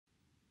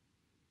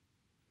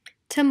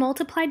To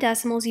multiply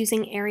decimals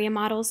using area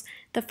models,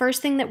 the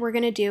first thing that we're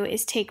going to do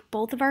is take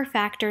both of our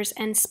factors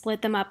and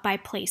split them up by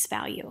place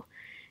value.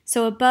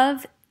 So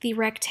above the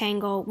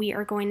rectangle, we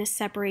are going to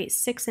separate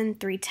 6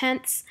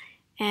 3/10,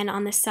 and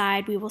on the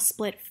side, we will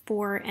split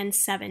 4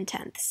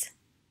 7/10.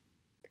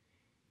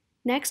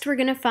 Next, we're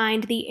going to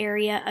find the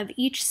area of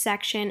each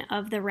section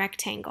of the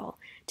rectangle.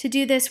 To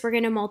do this, we're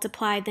going to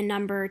multiply the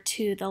number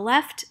to the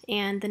left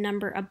and the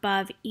number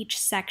above each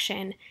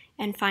section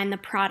and find the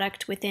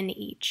product within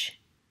each.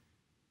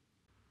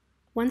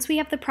 Once we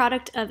have the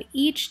product of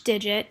each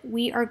digit,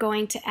 we are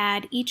going to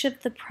add each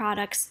of the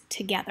products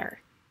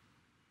together.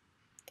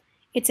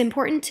 It's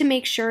important to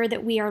make sure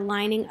that we are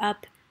lining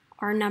up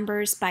our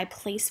numbers by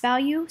place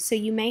value, so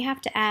you may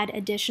have to add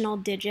additional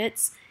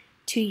digits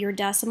to your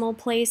decimal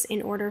place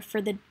in order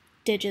for the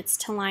digits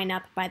to line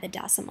up by the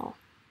decimal.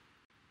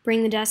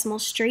 Bring the decimal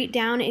straight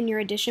down in your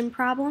addition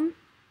problem,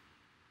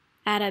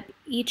 add up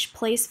each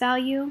place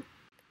value,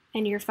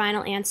 and your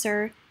final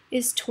answer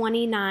is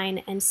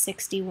 29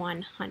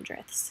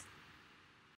 61/100.